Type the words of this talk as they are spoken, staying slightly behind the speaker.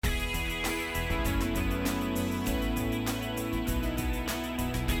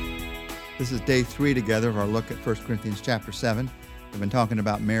This is day 3 together of our look at 1 Corinthians chapter 7. We've been talking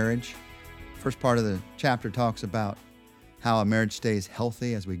about marriage. First part of the chapter talks about how a marriage stays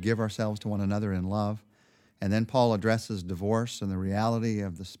healthy as we give ourselves to one another in love. And then Paul addresses divorce and the reality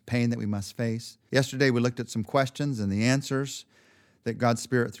of the pain that we must face. Yesterday we looked at some questions and the answers that God's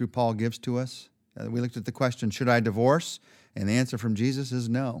Spirit through Paul gives to us. We looked at the question, should I divorce? And the answer from Jesus is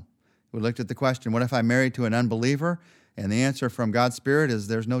no. We looked at the question, what if I'm married to an unbeliever? And the answer from God's Spirit is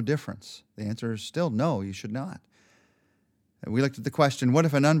there's no difference. The answer is still no, you should not. We looked at the question, what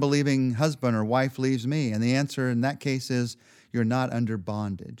if an unbelieving husband or wife leaves me? And the answer in that case is you're not under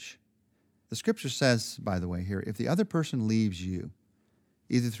bondage. The scripture says, by the way, here, if the other person leaves you,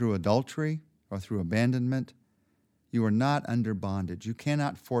 either through adultery or through abandonment, you are not under bondage. You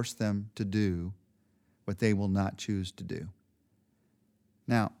cannot force them to do what they will not choose to do.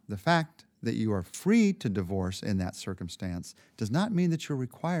 Now, the fact that you are free to divorce in that circumstance does not mean that you're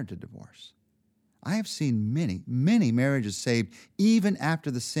required to divorce. I have seen many, many marriages saved even after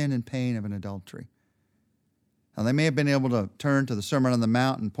the sin and pain of an adultery. Now, they may have been able to turn to the Sermon on the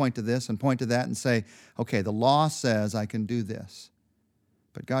Mount and point to this and point to that and say, okay, the law says I can do this.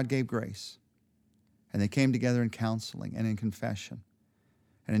 But God gave grace. And they came together in counseling and in confession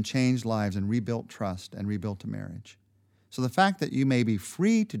and in changed lives and rebuilt trust and rebuilt a marriage. So the fact that you may be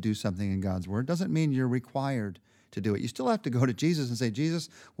free to do something in God's Word doesn't mean you're required to do it. You still have to go to Jesus and say, Jesus,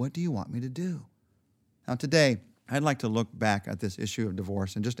 what do you want me to do? Now today, I'd like to look back at this issue of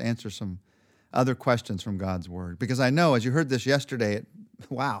divorce and just answer some other questions from God's Word. Because I know, as you heard this yesterday,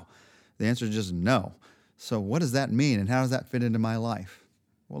 wow, the answer is just no. So what does that mean and how does that fit into my life?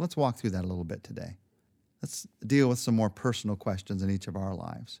 Well, let's walk through that a little bit today. Let's deal with some more personal questions in each of our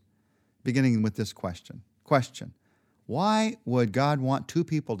lives, beginning with this question. Question, why would God want two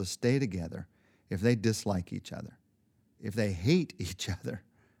people to stay together if they dislike each other, if they hate each other?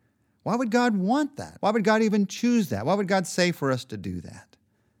 Why would God want that? Why would God even choose that? Why would God say for us to do that?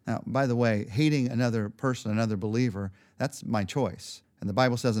 Now, by the way, hating another person, another believer, that's my choice. And the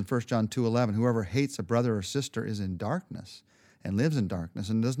Bible says in 1 John 2:11, whoever hates a brother or sister is in darkness and lives in darkness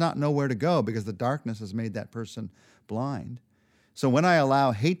and does not know where to go because the darkness has made that person blind. So when I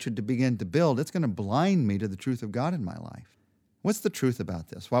allow hatred to begin to build, it's going to blind me to the truth of God in my life. What's the truth about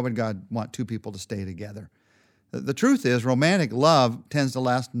this? Why would God want two people to stay together? The truth is romantic love tends to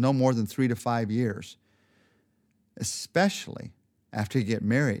last no more than 3 to 5 years, especially after you get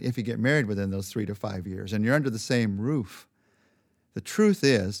married, if you get married within those 3 to 5 years and you're under the same roof. The truth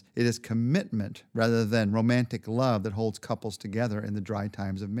is, it is commitment rather than romantic love that holds couples together in the dry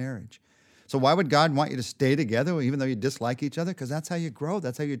times of marriage. So why would God want you to stay together even though you dislike each other? Because that's how you grow.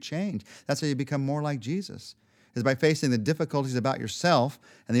 That's how you change. That's how you become more like Jesus, is by facing the difficulties about yourself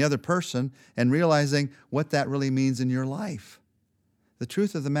and the other person and realizing what that really means in your life. The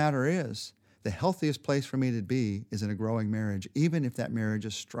truth of the matter is, the healthiest place for me to be is in a growing marriage, even if that marriage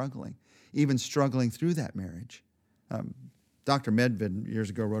is struggling, even struggling through that marriage. Dr. Medved years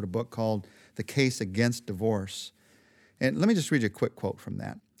ago wrote a book called The Case Against Divorce. And let me just read you a quick quote from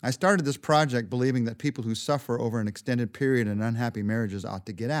that. I started this project believing that people who suffer over an extended period in unhappy marriages ought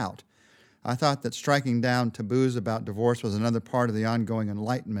to get out. I thought that striking down taboos about divorce was another part of the ongoing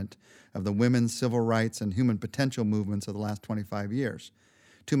enlightenment of the women's civil rights and human potential movements of the last 25 years.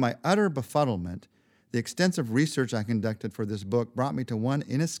 To my utter befuddlement, the extensive research I conducted for this book brought me to one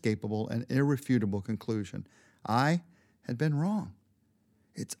inescapable and irrefutable conclusion. I had been wrong.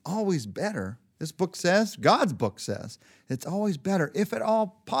 It's always better, this book says, God's book says, it's always better, if at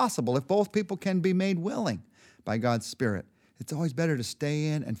all possible, if both people can be made willing by God's Spirit. It's always better to stay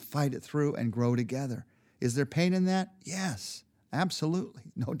in and fight it through and grow together. Is there pain in that? Yes, absolutely.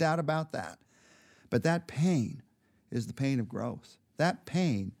 No doubt about that. But that pain is the pain of growth. That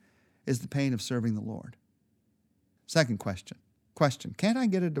pain is the pain of serving the Lord. Second question. Can't I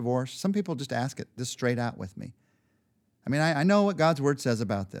get a divorce? Some people just ask it this straight out with me. I mean, I know what God's Word says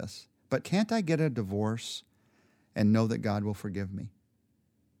about this, but can't I get a divorce and know that God will forgive me?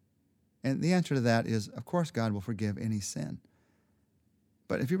 And the answer to that is, of course, God will forgive any sin.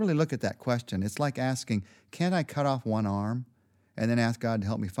 But if you really look at that question, it's like asking, can't I cut off one arm and then ask God to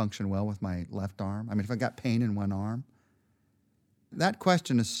help me function well with my left arm? I mean, if I got pain in one arm, that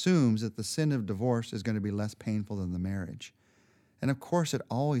question assumes that the sin of divorce is going to be less painful than the marriage. And of course, it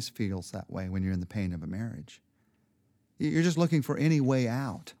always feels that way when you're in the pain of a marriage. You're just looking for any way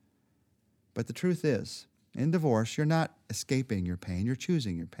out. But the truth is, in divorce, you're not escaping your pain, you're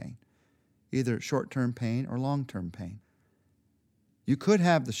choosing your pain. Either short-term pain or long-term pain. You could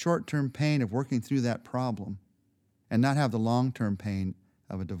have the short-term pain of working through that problem and not have the long-term pain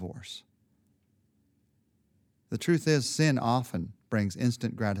of a divorce. The truth is, sin often brings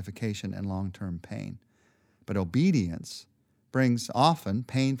instant gratification and long-term pain. But obedience brings often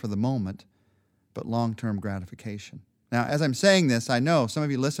pain for the moment, but long-term gratification. Now, as I'm saying this, I know some of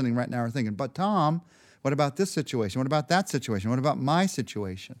you listening right now are thinking, but Tom, what about this situation? What about that situation? What about my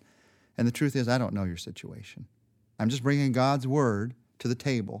situation? And the truth is, I don't know your situation. I'm just bringing God's word to the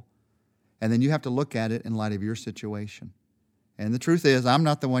table, and then you have to look at it in light of your situation. And the truth is, I'm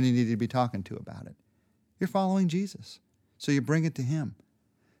not the one you need to be talking to about it. You're following Jesus, so you bring it to him.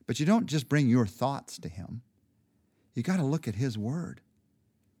 But you don't just bring your thoughts to him. You got to look at his word.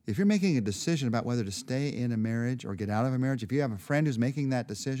 If you're making a decision about whether to stay in a marriage or get out of a marriage, if you have a friend who's making that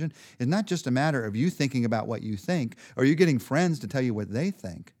decision, it's not just a matter of you thinking about what you think or you getting friends to tell you what they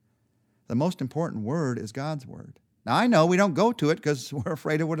think. The most important word is God's word. Now, I know we don't go to it because we're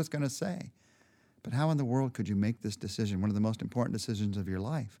afraid of what it's going to say. But how in the world could you make this decision, one of the most important decisions of your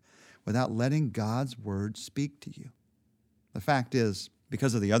life, without letting God's word speak to you? The fact is,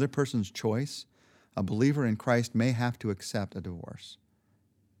 because of the other person's choice, a believer in Christ may have to accept a divorce.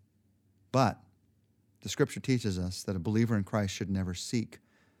 But the Scripture teaches us that a believer in Christ should never seek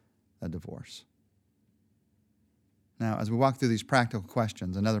a divorce. Now, as we walk through these practical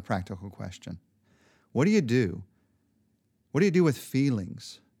questions, another practical question. What do you do? What do you do with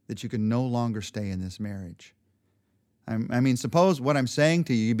feelings that you can no longer stay in this marriage? I mean, suppose what I'm saying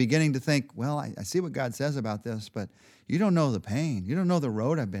to you, you're beginning to think, well, I see what God says about this, but you don't know the pain. You don't know the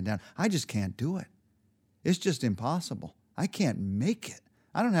road I've been down. I just can't do it. It's just impossible. I can't make it.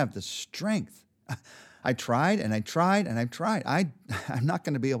 I don't have the strength. I tried and I tried and I've tried. I'm not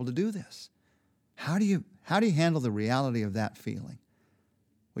going to be able to do this. How do you handle the reality of that feeling?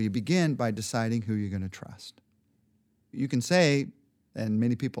 Well, you begin by deciding who you're going to trust. You can say, and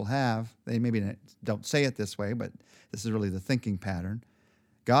many people have, they maybe don't say it this way, but this is really the thinking pattern.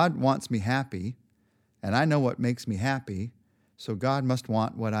 God wants me happy, and I know what makes me happy, so God must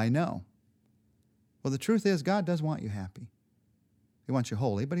want what I know. Well, the truth is, God does want you happy. He wants you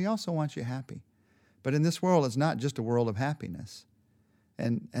holy, but he also wants you happy. But in this world, it's not just a world of happiness.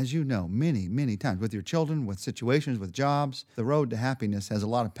 And as you know, many, many times, with your children, with situations, with jobs, the road to happiness has a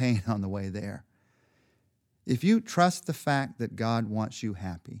lot of pain on the way there. If you trust the fact that God wants you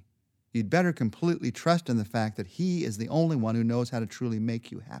happy, you'd better completely trust in the fact that he is the only one who knows how to truly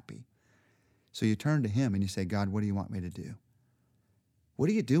make you happy. So you turn to him and you say, God, what do you want me to do? What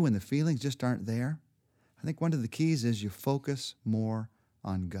do you do when the feelings just aren't there? I think one of the keys is you focus more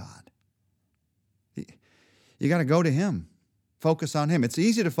on God. You got to go to him. Focus on him. It's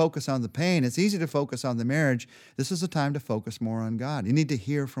easy to focus on the pain. It's easy to focus on the marriage. This is a time to focus more on God. You need to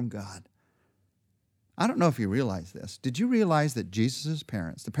hear from God. I don't know if you realize this. Did you realize that Jesus'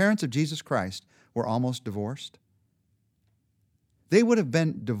 parents, the parents of Jesus Christ, were almost divorced? They would have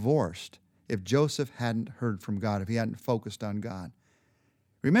been divorced if Joseph hadn't heard from God, if he hadn't focused on God.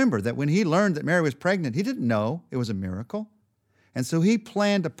 Remember that when he learned that Mary was pregnant, he didn't know it was a miracle. And so he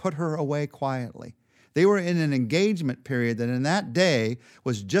planned to put her away quietly. They were in an engagement period that in that day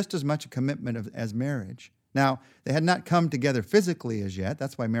was just as much a commitment as marriage. Now, they had not come together physically as yet.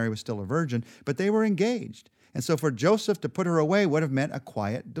 That's why Mary was still a virgin, but they were engaged. And so for Joseph to put her away would have meant a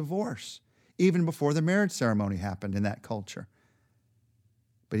quiet divorce, even before the marriage ceremony happened in that culture.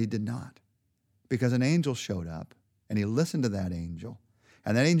 But he did not, because an angel showed up, and he listened to that angel.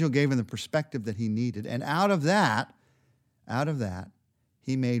 And that angel gave him the perspective that he needed. And out of that,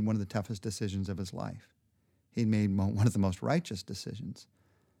 he made one of the toughest decisions of his life. He made one of the most righteous decisions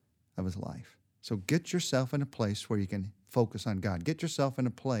of his life. So get yourself in a place where you can focus on God. Get yourself in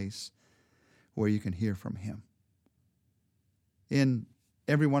a place where you can hear from him. In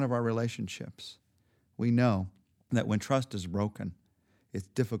every one of our relationships, we know that when trust is broken, it's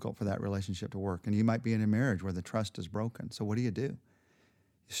difficult for that relationship to work. And you might be in a marriage where the trust is broken. So what do? You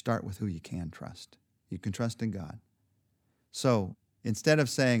start with who you can trust. You can trust in God. So instead of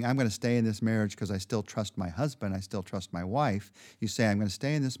saying, I'm going to stay in this marriage because I still trust my husband, I still trust my wife, you say, I'm going to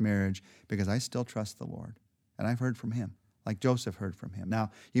stay in this marriage because I still trust the Lord. And I've heard from him, like Joseph heard from him.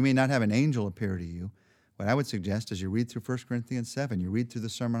 Now, you may not have an angel appear to you. What I would suggest is you read through 1 Corinthians 7, you read through the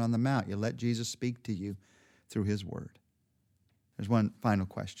Sermon on the Mount, you let Jesus speak to you through his word. There's one final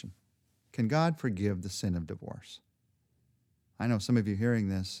question. Can God forgive the sin of divorce? I know some of you hearing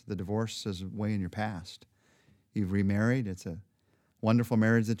this, the divorce is way in your past. You've remarried, it's a wonderful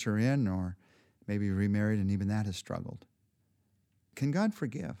marriage that you're in, or maybe you remarried and even that has struggled. Can God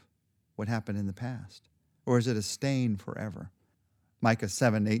forgive what happened in the past? Or is it a stain forever? Micah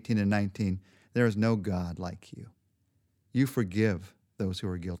 7:18 and 19, there is no God like you. You forgive those who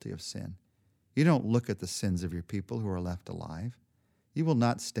are guilty of sin. You don't look at the sins of your people who are left alive. You will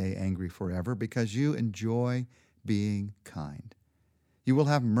not stay angry forever because you enjoy being kind. You will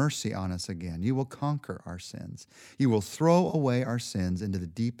have mercy on us again. You will conquer our sins. You will throw away our sins into the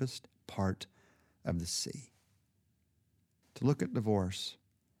deepest part of the sea. To look at divorce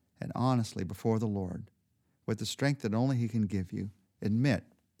and honestly before the Lord, with the strength that only He can give you, admit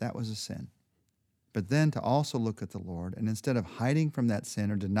that was a sin. But then to also look at the Lord, and instead of hiding from that sin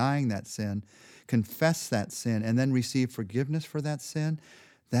or denying that sin, confess that sin and then receive forgiveness for that sin,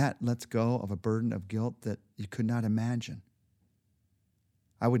 that lets go of a burden of guilt that you could not imagine.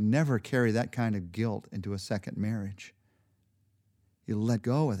 I would never carry that kind of guilt into a second marriage. You let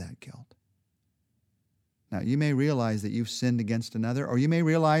go of that guilt. Now, you may realize that you've sinned against another, or you may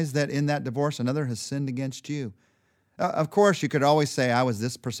realize that in that divorce, another has sinned against you. Of course, you could always say, I was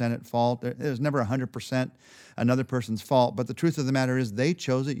this percent at fault. There's never 100% another person's fault. But the truth of the matter is they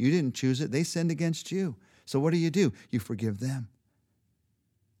chose it. You didn't choose it. They sinned against you. So what do? You forgive them.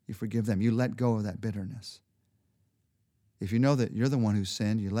 You forgive them. You let go of that bitterness. If you know that you're the one who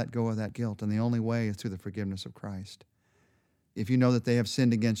sinned, you let go of that guilt. And the only way is through the forgiveness of Christ. If you know that they have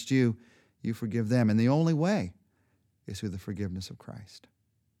sinned against you, you forgive them. And the only way is through the forgiveness of Christ.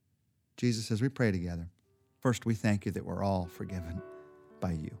 Jesus, as we pray together, first, we thank you that we're all forgiven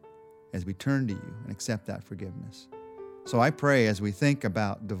by you as we turn to you and accept that forgiveness. So I pray as we think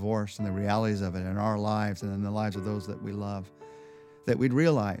about divorce and the realities of it in our lives and in the lives of those that we love, that we'd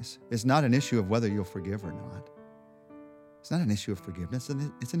realize it's not an issue of whether you'll forgive or not. It's not an issue of forgiveness,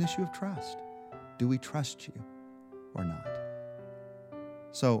 it's an issue of trust. Do we trust you or not?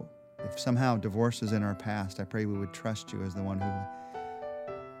 So if somehow divorce is in our past, I pray we would trust you as the one who,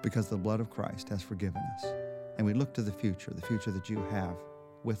 because the blood of Christ has forgiven us. And we look to the future that you have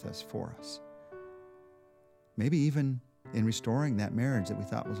with us, for us. Maybe even in restoring that marriage that we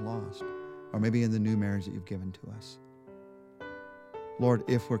thought was lost, or maybe in the new marriage that you've given to us. Lord,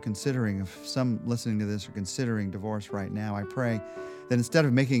 if some listening to this are considering divorce right now, I pray that instead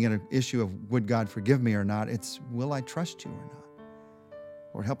of making it an issue of would God forgive me or not, it's will I trust you or not?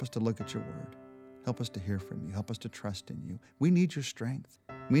 Lord, help us to look at your word. Help us to hear from you. Help us to trust in you. We need your strength.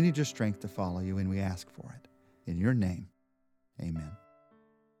 We need your strength to follow you, and we ask for it. In your name, amen.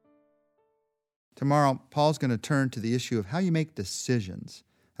 Tomorrow, Paul's going to turn to the issue of how you make decisions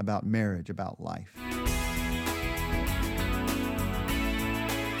about marriage, about life.